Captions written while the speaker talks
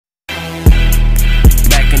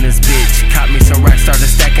started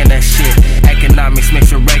stacking that shit. Economics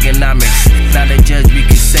mixed with Reaganomics. Now they judge, we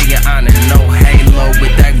can say you're on it. No halo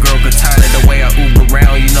with that girl Katana. The way I Uber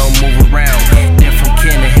around, you know, move around. Then from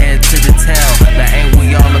Cannon head to the town.